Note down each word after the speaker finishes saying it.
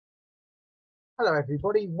Hello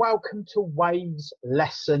everybody, welcome to Waves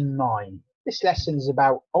Lesson 9. This lesson is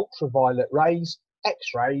about ultraviolet rays,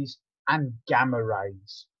 X-rays and gamma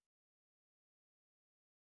rays.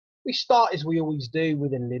 We start as we always do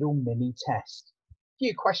with a little mini test. A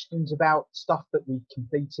few questions about stuff that we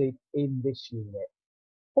completed in this unit.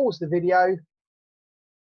 Pause the video.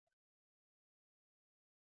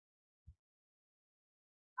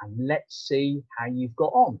 And let's see how you've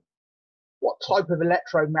got on. What type of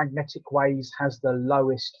electromagnetic waves has the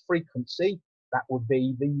lowest frequency? That would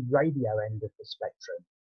be the radio end of the spectrum.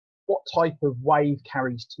 What type of wave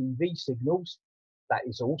carries TV signals? That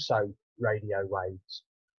is also radio waves.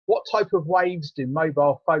 What type of waves do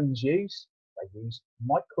mobile phones use? They use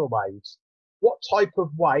microwaves. What type of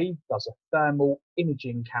wave does a thermal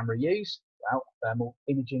imaging camera use? Well, a thermal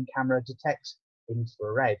imaging camera detects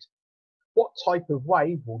infrared. What type of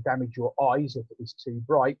wave will damage your eyes if it is too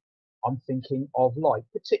bright? I'm thinking of light,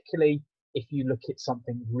 particularly if you look at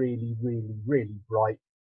something really bright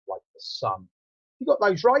like the sun. You got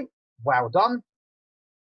those right? Well done.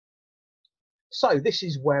 So this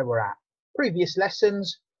is where we're at. Previous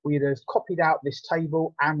lessons, we would have copied out this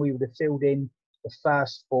table and we would have filled in the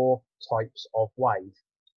first 4 types of wave.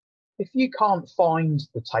 If you can't find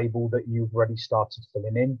the table that you've already started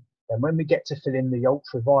filling in, then when we get to fill in the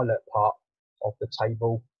ultraviolet part of the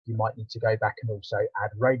table, you might need to go back and also add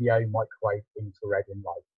radio, microwave, infrared and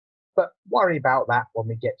light. But worry about that when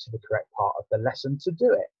we get to the correct part of the lesson to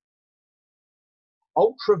do it.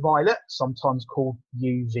 Ultraviolet, sometimes called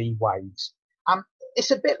UV waves. It's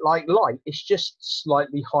a bit like light, it's just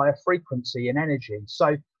slightly higher frequency and energy.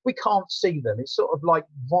 So we can't see them. It's sort of like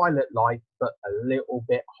violet light, but a little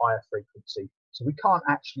bit higher frequency. So we can't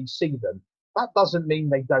actually see them. That doesn't mean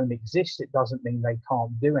they don't exist. It doesn't mean they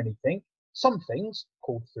can't do anything. Some things,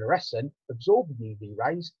 called fluorescent, absorb UV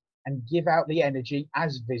rays and give out the energy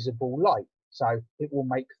as visible light. So it will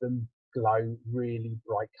make them glow really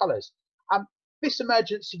bright colours. This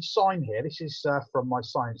emergency sign here, this is from my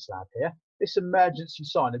science lab here. This emergency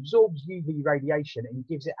sign absorbs UV radiation and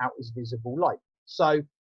gives it out as visible light. So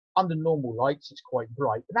under normal lights, it's quite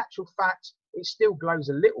bright. In actual fact, it still glows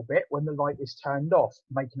a little bit when the light is turned off,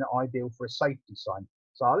 making it ideal for a safety sign.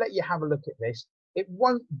 So I'll let you have a look at this. It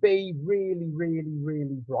won't be really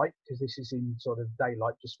bright because this is in sort of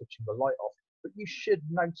daylight, just switching the light off. But you should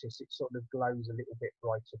notice it sort of glows a little bit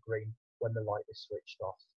brighter green when the light is switched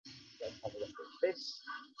off. Let's have a look at this.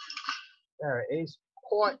 There it is.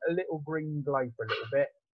 Quite a little green glow for a little bit.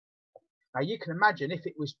 Now you can imagine if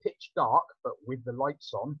it was pitch dark, but with the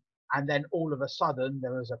lights on, and then all of a sudden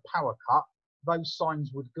there was a power cut, those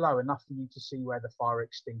signs would glow enough for you to see where the fire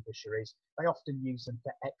extinguisher is. They often use them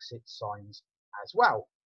for exit signs as well.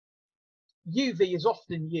 UV is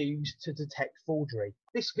often used to detect forgery.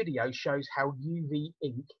 This video shows how UV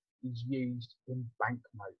ink is used in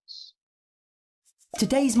banknotes.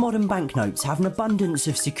 Today's modern banknotes have an abundance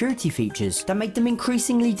of security features that make them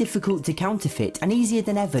increasingly difficult to counterfeit and easier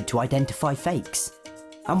than ever to identify fakes.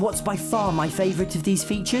 And what's by far my favourite of these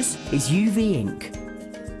features is UV ink.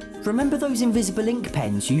 Remember those invisible ink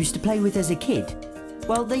pens you used to play with as a kid?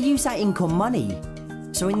 Well, they use that ink on money.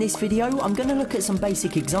 So in this video, I'm going to look at some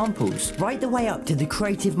basic examples, right the way up to the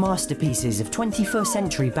creative masterpieces of 21st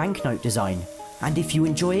century banknote design. And if you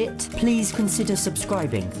enjoy it, please consider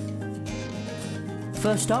subscribing.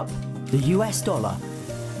 First up, the US dollar.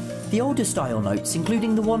 The older style notes,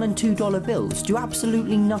 including the $1 and $2 bills, do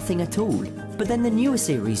absolutely nothing at all. But then the newer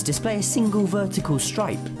series display a single vertical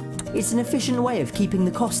stripe. It's an efficient way of keeping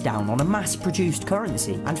the cost down on a mass-produced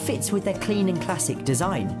currency and fits with their clean and classic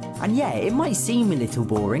design. And yeah, it might seem a little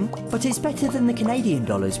boring, but it's better than the Canadian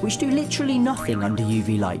dollars, which do literally nothing under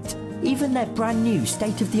UV light. Even their brand new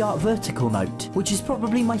state-of-the-art vertical note, which is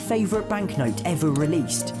probably my favourite banknote ever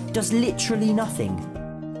released, does literally nothing.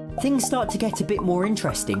 Things start to get a bit more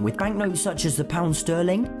interesting with banknotes such as the pound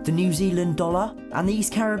sterling, the New Zealand dollar, and the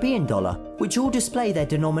East Caribbean dollar, which all display their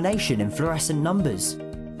denomination in fluorescent numbers.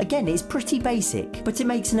 Again, it's pretty basic, but it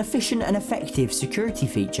makes an efficient and effective security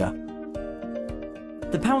feature.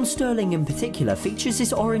 The pound sterling in particular features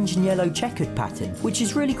this orange and yellow checkered pattern, which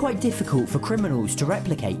is really quite difficult for criminals to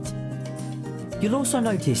replicate. You'll also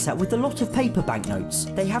notice that with a lot of paper banknotes,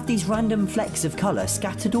 they have these random flecks of colour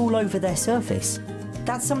scattered all over their surface.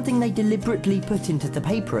 That's something they deliberately put into the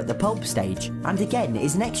paper at the pulp stage, and again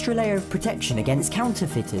is an extra layer of protection against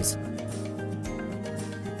counterfeiters.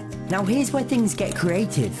 Now here's where things get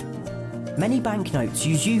creative. Many banknotes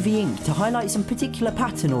use UV ink to highlight some particular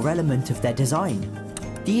pattern or element of their design.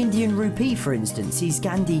 The Indian rupee, for instance, sees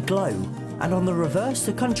Gandhi glow, and on the reverse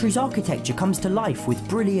the country's architecture comes to life with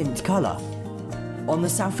brilliant colour. On the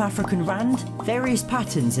South African rand, Various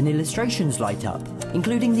patterns and illustrations light up,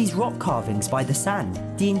 including these rock carvings by the San,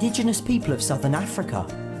 the indigenous people of southern Africa.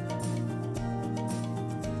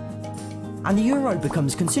 And the euro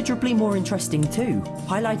becomes considerably more interesting too,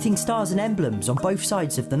 highlighting stars and emblems on both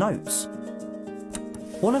sides of the notes.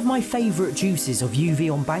 One of my favourite uses of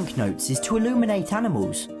UV on banknotes is to illuminate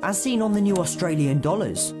animals, as seen on the new Australian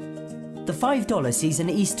dollars. The $5 sees an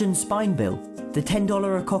eastern spinebill, the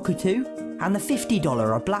 $10 a cockatoo, and the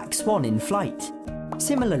 $50 a black swan in flight.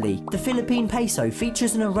 Similarly, the Philippine peso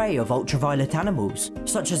features an array of ultraviolet animals,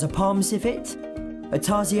 such as a palm civet, a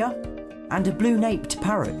tarsier, and a blue-naped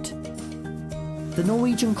parrot. The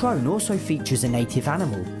Norwegian krone also features a native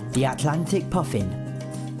animal, the Atlantic puffin.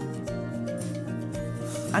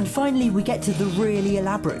 And finally we get to the really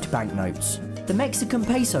elaborate banknotes. The Mexican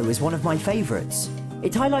peso is one of my favourites.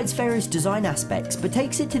 It highlights various design aspects but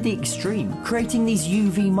takes it to the extreme, creating these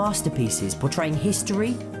UV masterpieces portraying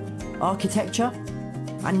history, architecture,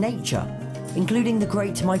 and nature, including the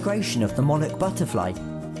great migration of the monarch butterfly.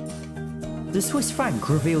 The Swiss franc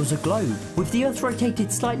reveals a globe, with the earth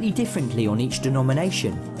rotated slightly differently on each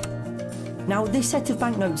denomination. Now, this set of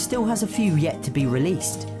banknotes still has a few yet to be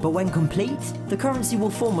released, but when complete, the currency will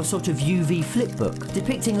form a sort of UV flipbook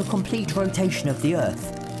depicting a complete rotation of the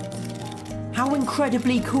earth. How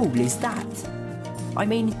incredibly cool is that? I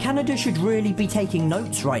mean, Canada should really be taking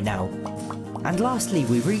notes right now. And lastly,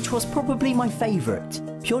 we reach what's probably my favourite,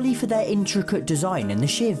 purely for their intricate design and the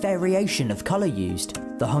sheer variation of colour used,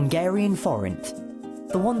 the Hungarian forint.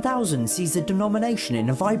 The 1000 sees the denomination in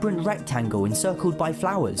a vibrant rectangle encircled by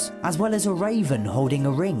flowers, as well as a raven holding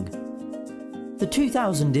a ring. The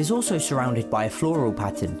 2000 is also surrounded by a floral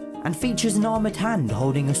pattern, and features an armoured hand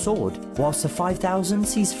holding a sword, whilst the 5000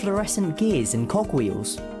 sees fluorescent gears and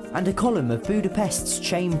cogwheels, and a column of Budapest's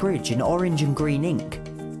chain bridge in orange and green ink.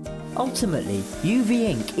 Ultimately, UV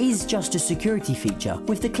ink is just a security feature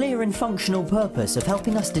with the clear and functional purpose of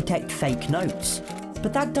helping us detect fake notes.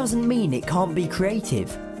 But that doesn't mean it can't be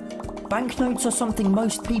creative. Banknotes are something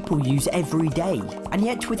most people use every day, and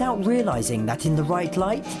yet without realising that in the right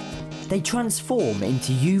light, they transform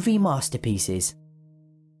into UV masterpieces.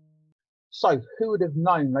 So who would have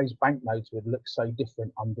known those banknotes would look so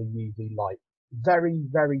different under UV light? Very,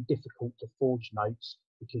 very difficult to forge notes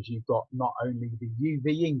because you've got not only the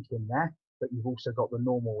UV ink in there, but you've also got the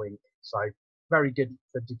normal ink. So very good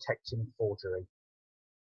for detecting forgery.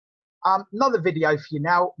 Another video for you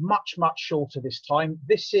now, much shorter this time.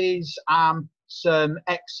 This is some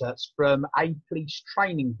excerpts from a police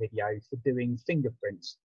training video for doing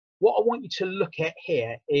fingerprints. What I want you to look at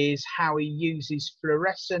here is how he uses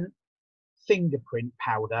fluorescent fingerprint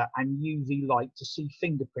powder and UV light to see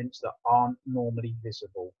fingerprints that aren't normally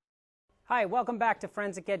visible. Hi, welcome back to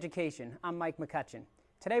Forensic Education. I'm Mike McCutcheon.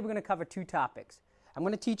 Today we're going to cover two topics. I'm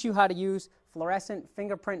going to teach you how to use fluorescent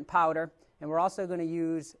fingerprint powder, and we're also going to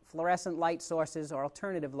use fluorescent light sources or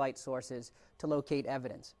alternative light sources to locate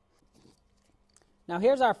evidence. Now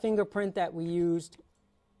here's our fingerprint that we used,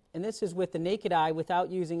 and this is with the naked eye without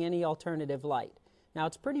using any alternative light. Now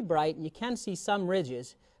it's pretty bright and you can see some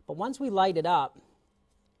ridges, but once we light it up,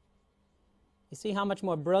 you see how much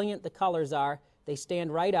more brilliant the colors are. They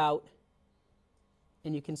stand right out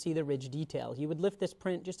and you can see the ridge detail. You would lift this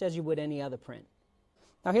print just as you would any other print.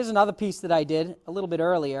 Now here's another piece that I did a little bit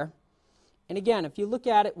earlier. And again, if you look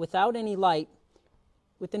at it without any light,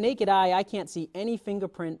 with the naked eye I can't see any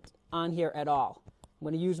fingerprint on here at all. I'm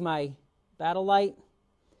going to use my battle light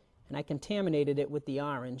and I contaminated it with the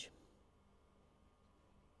orange.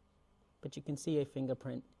 But you can see a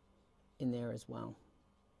fingerprint in there as well.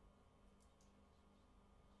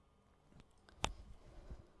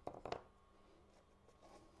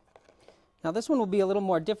 Now this one will be a little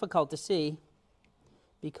more difficult to see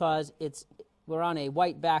because we're on a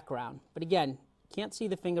white background. But again, can't see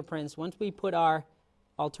the fingerprints. Once we put our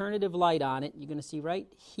alternative light on it, you're going to see right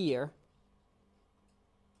here,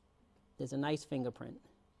 there's a nice fingerprint.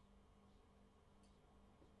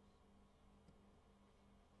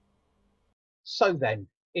 So then,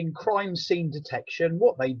 in crime scene detection,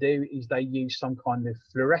 what they do is they use some kind of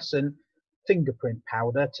fluorescent fingerprint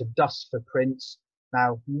powder to dust for prints.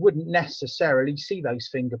 Now, you wouldn't necessarily see those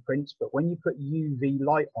fingerprints, but when you put UV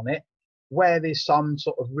light on it, where there's some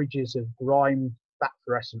sort of ridges of grime, that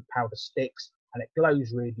fluorescent powder sticks and it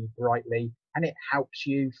glows really brightly and it helps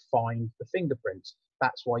you find the fingerprints.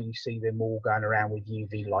 That's why you see them all going around with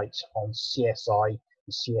UV lights on CSI,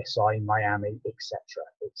 CSI Miami, etc.,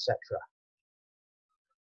 etc.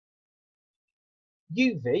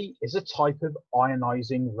 UV is a type of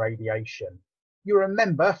ionizing radiation. You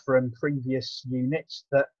remember from previous units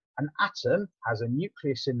that an atom has a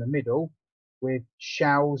nucleus in the middle with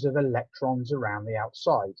shells of electrons around the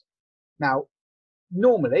outside. Now,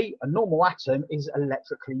 normally, a normal atom is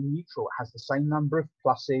electrically neutral. It has the same number of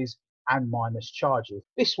pluses and minus charges.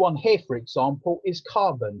 This one here, for example, is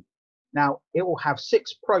carbon. Now, it will have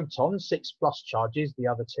 6 protons, 6 plus charges. The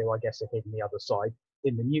other 2, I guess, are hidden the other side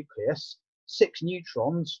in the nucleus. 6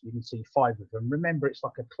 neutrons, you can see 5 of them. Remember, it's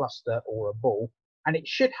like a cluster or a ball. And it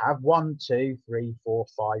should have 1, 2, 3, 4,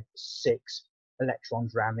 5, 6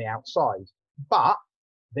 electrons around the outside. But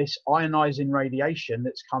this ionizing radiation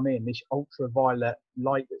that's come in, this ultraviolet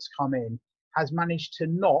light that's come in, has managed to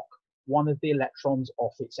knock one of the electrons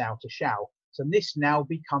off its outer shell. So this now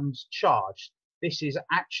becomes charged. This is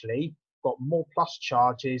actually got more plus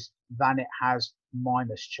charges than it has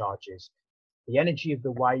minus charges. The energy of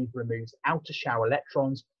the wave removes outer shell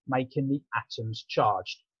electrons, making the atoms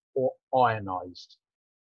charged or ionized.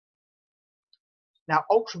 Now,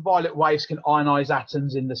 ultraviolet waves can ionize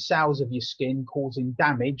atoms in the cells of your skin, causing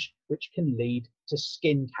damage, which can lead to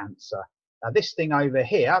skin cancer. Now, this thing over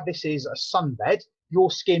here, this is a sunbed.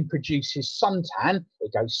 Your skin produces suntan.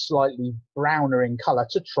 It goes slightly browner in color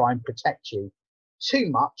to try and protect you. Too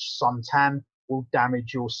much suntan will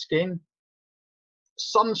damage your skin.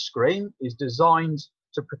 Sunscreen is designed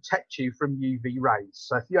to protect you from UV rays.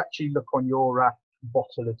 So if you actually look on your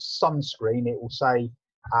bottle of sunscreen, it will say,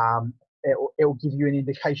 it will give you an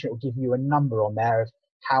indication, it will give you a number on there of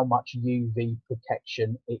how much UV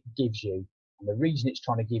protection it gives you. And the reason it's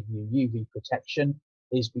trying to give you UV protection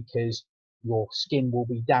is because your skin will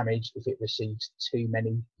be damaged if it receives too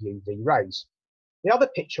many UV rays. The other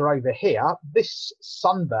picture over here, this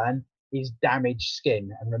sunburn is damaged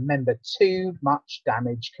skin. And remember, too much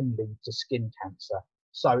damage can lead to skin cancer.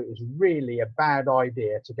 So it is really a bad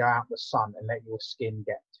idea to go out in the sun and let your skin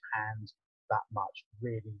get tanned that much.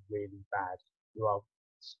 Really, really bad. You are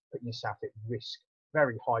putting yourself at risk,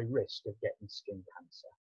 very high risk of getting skin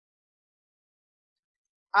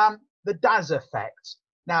cancer. The DAS effect.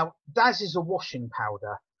 Now, DAS is a washing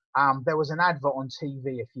powder. There was an advert on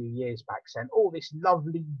TV a few years back saying, oh, this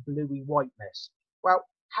lovely bluey whiteness. Well,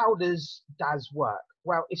 how does DAS work?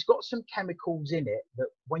 Well, it's got some chemicals in it that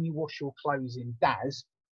when you wash your clothes in DAS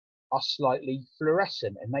are slightly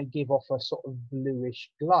fluorescent and they give off a sort of bluish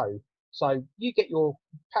glow. So you get your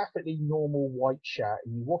perfectly normal white shirt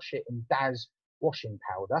and you wash it in DAS washing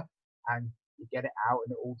powder and you get it out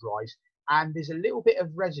and it all dries. And there's a little bit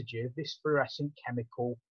of residue of this fluorescent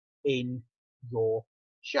chemical in your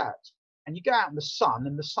shirt. And you go out in the sun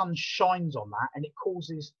and the sun shines on that and it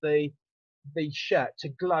causes the shirt to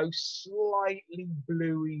glow slightly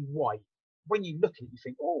bluey white. When you look at it, you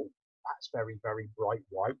think, oh, that's very, very bright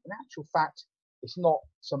white. In actual fact, it's not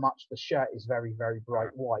so much the shirt is very, very bright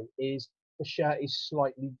white, is the shirt is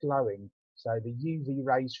slightly glowing. So the UV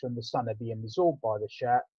rays from the sun are being absorbed by the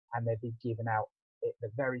shirt and they're being given out at the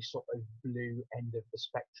very sort of blue end of the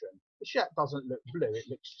spectrum. The shirt doesn't look blue, it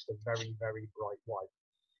looks just a very, very bright white.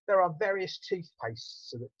 There are various toothpastes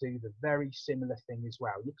that do the very similar thing as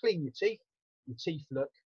well. You clean your teeth look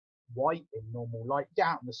white in normal light, get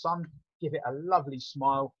out in the sun, give it a lovely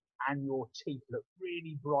smile, and your teeth look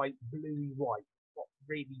really bright, bluey white. Not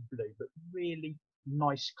really blue, but really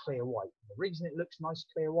nice clear white. And the reason it looks nice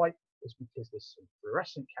clear white is because there's some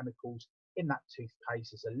fluorescent chemicals in that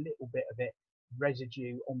toothpaste. There's a little bit of it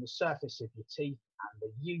residue on the surface of your teeth, and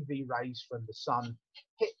the UV rays from the sun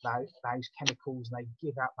hit those chemicals and they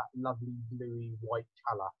give out that lovely bluey white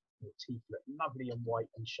colour. Your teeth look lovely and white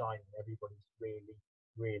and shiny. Everybody's really,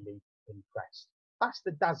 really impressed. That's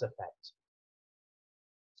the DAS effect.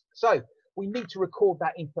 So we need to record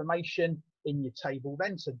that information in your table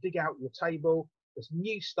then. So dig out your table. There's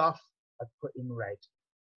new stuff I've put in red.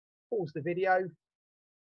 Pause the video.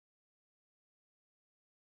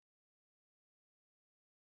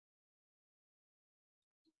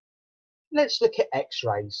 Let's look at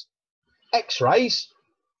X-rays. X-rays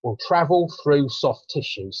will travel through soft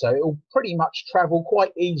tissue. So it will pretty much travel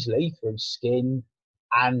quite easily through skin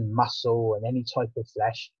and muscle and any type of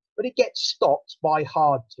flesh, but it gets stopped by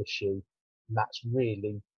hard tissue. And that's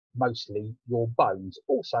really mostly your bones.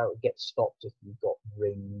 Also, it gets stopped if you've got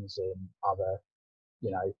rings and other,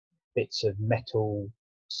 bits of metal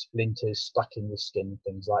splinters stuck in the skin,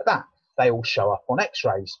 things like that. They all show up on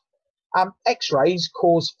X-rays. X-rays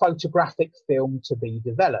cause photographic film to be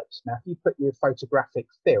developed. Now, if you put your photographic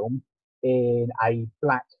film in a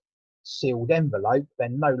black sealed envelope,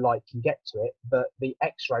 then no light can get to it, but the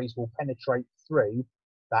X-rays will penetrate through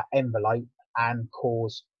that envelope and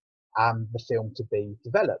cause the film to be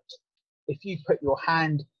developed. If you put your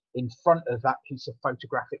hand in front of that piece of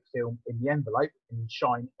photographic film in the envelope and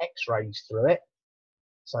shine X-rays through it,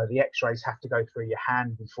 so the x-rays have to go through your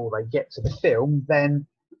hand before they get to the film, then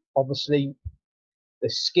obviously the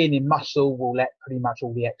skin and muscle will let pretty much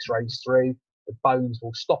all the x-rays through, the bones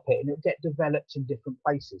will stop it, and it'll get developed in different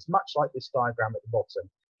places, much like this diagram at the bottom.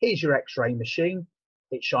 Here's your x-ray machine.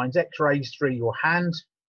 It shines x-rays through your hand.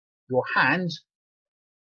 Your hand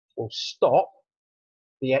will stop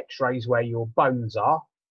the x-rays where your bones are,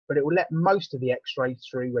 but it will let most of the x-rays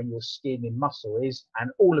through when your skin and muscle is,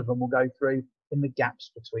 and all of them will go through in the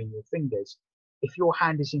gaps between your fingers. If your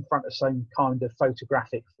hand is in front of some kind of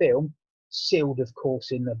photographic film, sealed of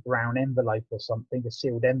course in a brown envelope or something, a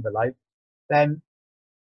sealed envelope, then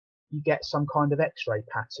you get some kind of x-ray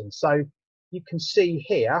pattern. So you can see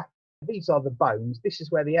here, these are the bones. This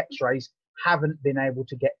is where the x-rays haven't been able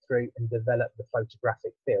to get through and develop the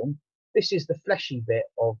photographic film. This is the fleshy bit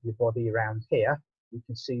of your body around here. You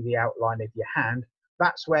can see the outline of your hand.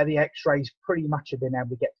 That's where the x-rays pretty much have been able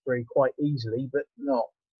to get through quite easily, but not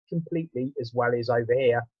completely as well as over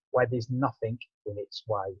here, where there's nothing in its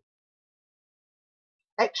way.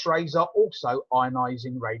 X-rays are also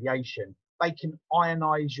ionizing radiation. They can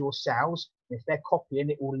ionize your cells. If they're copying,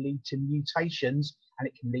 it will lead to mutations, and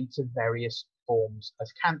it can lead to various forms of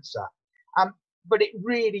cancer. But it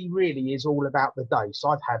really is all about the dose.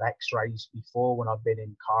 I've had x-rays before when I've been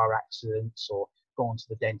in car accidents or gone to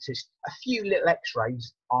the dentist. A few little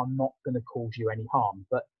x-rays are not going to cause you any harm,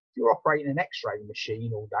 but if you're operating an x-ray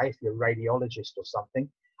machine all day, if you're a radiologist or something,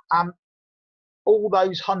 all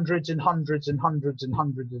those hundreds and hundreds and hundreds and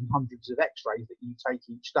hundreds and hundreds of x-rays that you take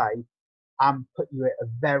each day put you at a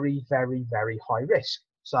very high risk.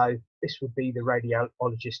 So this would be the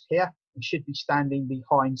radiologist here. He should be standing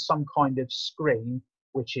behind some kind of screen,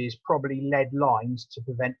 which is probably lead lines to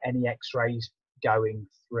prevent any x-rays going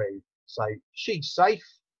through. So she's safe,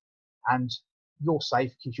 and you're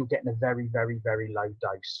safe because you're getting a very low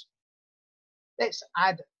dose. Let's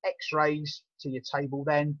add x-rays to your table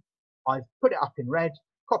then. I've put it up in red,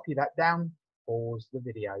 copy that down, pause the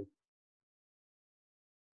video.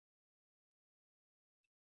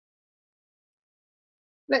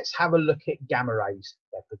 Let's have a look at gamma rays.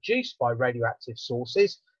 They're produced by radioactive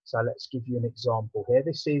sources. So let's give you an example here.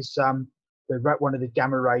 This is one of the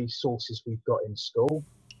gamma ray sources we've got in school.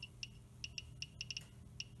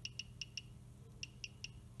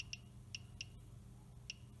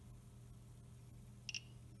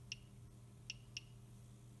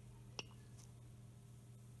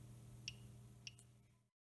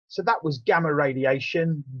 So that was gamma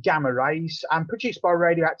radiation, gamma rays, and produced by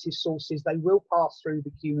radioactive sources. They will pass through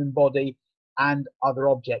the human body and other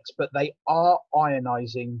objects, but they are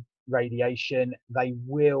ionizing radiation. They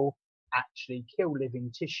will actually kill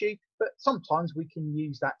living tissue, but sometimes we can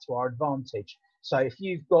use that to our advantage. So if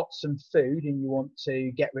you've got some food and you want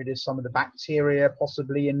to get rid of some of the bacteria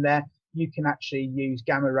possibly in there, you can actually use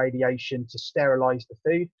gamma radiation to sterilize the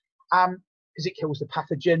food. Because it kills the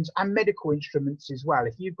pathogens, and medical instruments as well.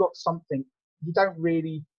 If you've got something, you don't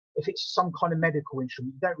really, if it's some kind of medical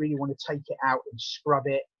instrument, you don't really want to take it out and scrub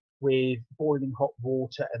it with boiling hot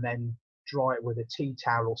water and then dry it with a tea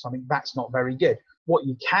towel or something. That's not very good. What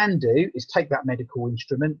you can do is take that medical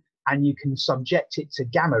instrument and you can subject it to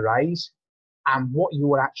gamma rays, and what you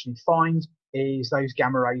will actually find is those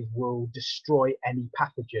gamma rays will destroy any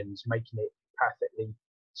pathogens, making it perfectly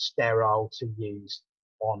sterile to use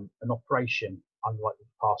on an operation, unlikely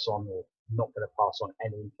to pass on, or not going to pass on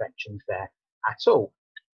any infections there at all.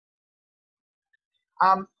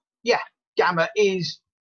 Yeah, gamma is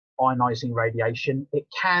ionizing radiation. It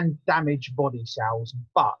can damage body cells,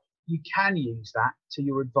 but you can use that to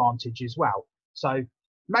your advantage as well. So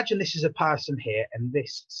imagine this is a person here, and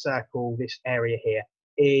this circle, this area here,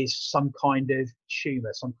 is some kind of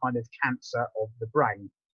tumor, some kind of cancer of the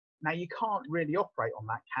brain. Now you can't really operate on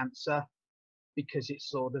that cancer because it's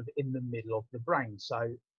sort of in the middle of the brain. So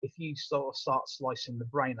if you sort of start slicing the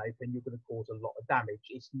brain open, you're going to cause a lot of damage.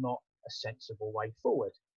 It's not a sensible way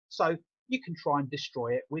forward. So you can try and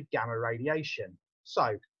destroy it with gamma radiation.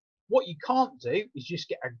 So what you can't do is just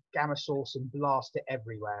get a gamma source and blast it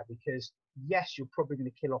everywhere, because yes, you're probably going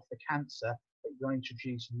to kill off the cancer, but you're going to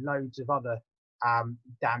introduce loads of other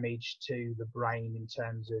damage to the brain in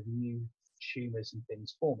terms of new tumors and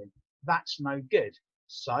things forming. That's no good.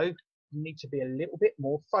 So you need to be a little bit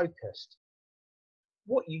more focused.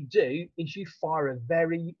 What you do is you fire a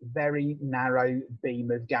very narrow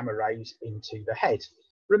beam of gamma rays into the head.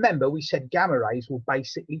 Remember, we said gamma rays will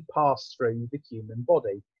basically pass through the human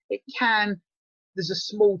body. It can, there's a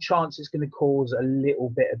small chance it's going to cause a little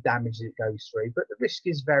bit of damage as it goes through, but the risk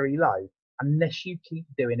is very low unless you keep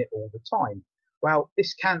doing it all the time. Well,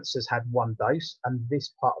 this cancer's had one dose, and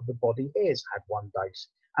this part of the body here has had one dose.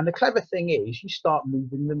 And the clever thing is you start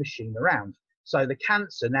moving the machine around. So the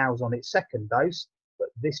cancer now is on its second dose, but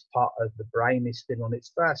this part of the brain is still on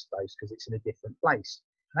its first dose because it's in a different place.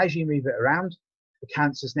 And as you move it around, the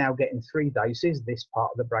cancer's now getting 3 doses. This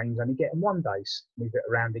part of the brain's only getting 1 dose. Move it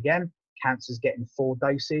around again, cancer's getting 4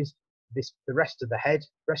 doses. The rest of the head,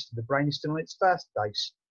 rest of the brain is still on its first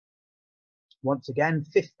dose. Once again,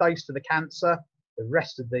 5th dose for the cancer. The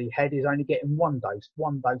rest of the head is only getting 1 dose.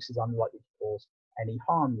 1 dose is unlikely to cause any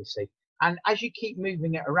harm, you see. And as you keep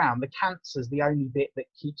moving it around, the cancer's the only bit that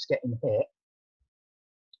keeps getting hit.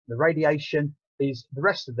 The radiation is, the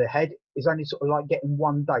rest of the head is only sort of like getting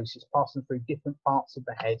 1 dose. It's passing through different parts of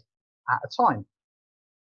the head at a time.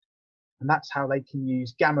 And that's how they can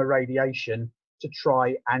use gamma radiation to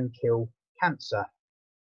try and kill cancer.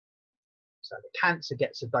 So the cancer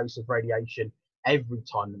gets a dose of radiation every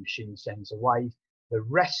time the machine sends a wave. The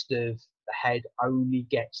rest of the head only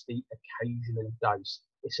gets the occasional dose.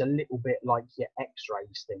 It's a little bit like your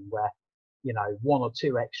x-rays thing where, you know, 1 or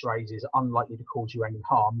 2 x-rays is unlikely to cause you any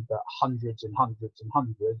harm, but hundreds and hundreds and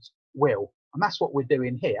hundreds will. And that's what we're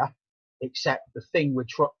doing here, except the thing we're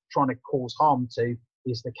trying to cause harm to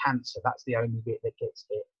is the cancer. That's the only bit that gets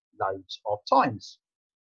hit loads of times.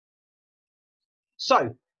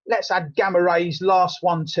 So let's add gamma rays, last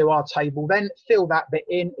one, to our table then. Fill that bit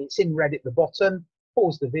in. It's in red at the bottom.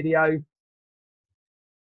 Pause the video.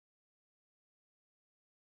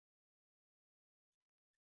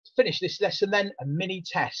 To finish this lesson then, a mini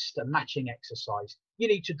test, a matching exercise. You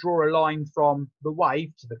need to draw a line from the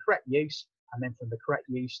wave to the correct use, and then from the correct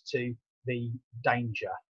use to the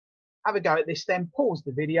danger. Have a go at this then. Pause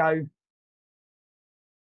the video.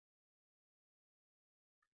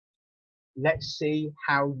 Let's see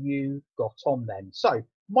how you got on then. So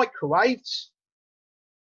microwaves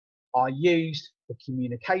are used for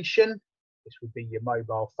communication. This would be your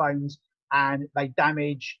mobile phones, and they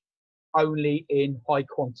damage only in high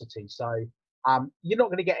quantity. So you're not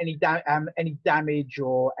going to get any damage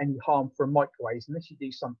or any harm from microwaves unless you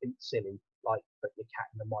do something silly like put your cat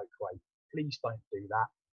in the microwave. Please don't do that.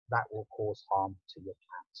 That will cause harm to your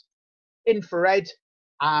cat. Infrared,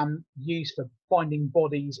 used for finding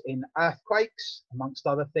bodies in earthquakes, amongst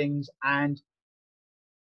other things. And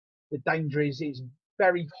the danger is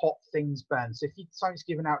very hot things burn. So if something's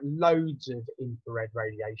giving out loads of infrared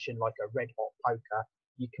radiation, like a red hot poker,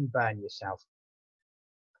 you can burn yourself.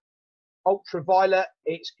 Ultraviolet,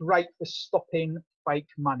 it's great for stopping fake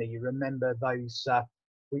money. You remember those,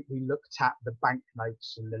 we looked at the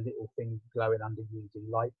banknotes and the little thing glowing under UV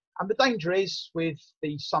light. And the danger is with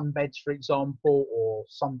the sunbeds, for example, or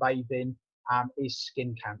sunbathing, is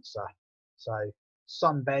skin cancer. So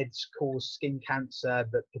sunbeds cause skin cancer,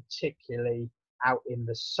 but particularly out in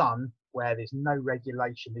the sun where there's no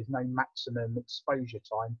regulation, there's no maximum exposure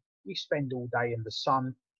time. You spend all day in the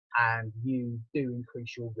sun and you do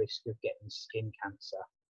increase your risk of getting skin cancer.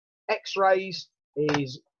 X-rays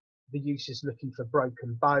is the use is looking for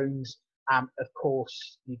broken bones. Of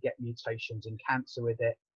course, you get mutations in cancer with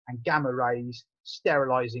it. And gamma rays,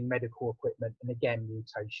 sterilizing medical equipment, and again,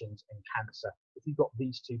 mutations in cancer. If you've got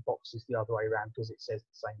these 2 boxes the other way around because it says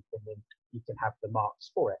the same thing, then you can have the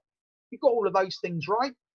marks for it. You've got all of those things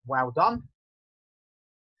right. Well done.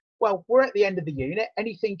 Well, we're at the end of the unit.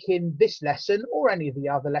 Anything in this lesson or any of the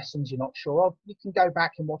other lessons you're not sure of, you can go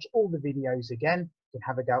back and watch all the videos again. You can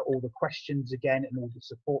have a go at all the questions again and all the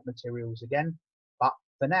support materials again. But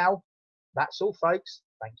for now, that's all, folks.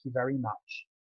 Thank you very much.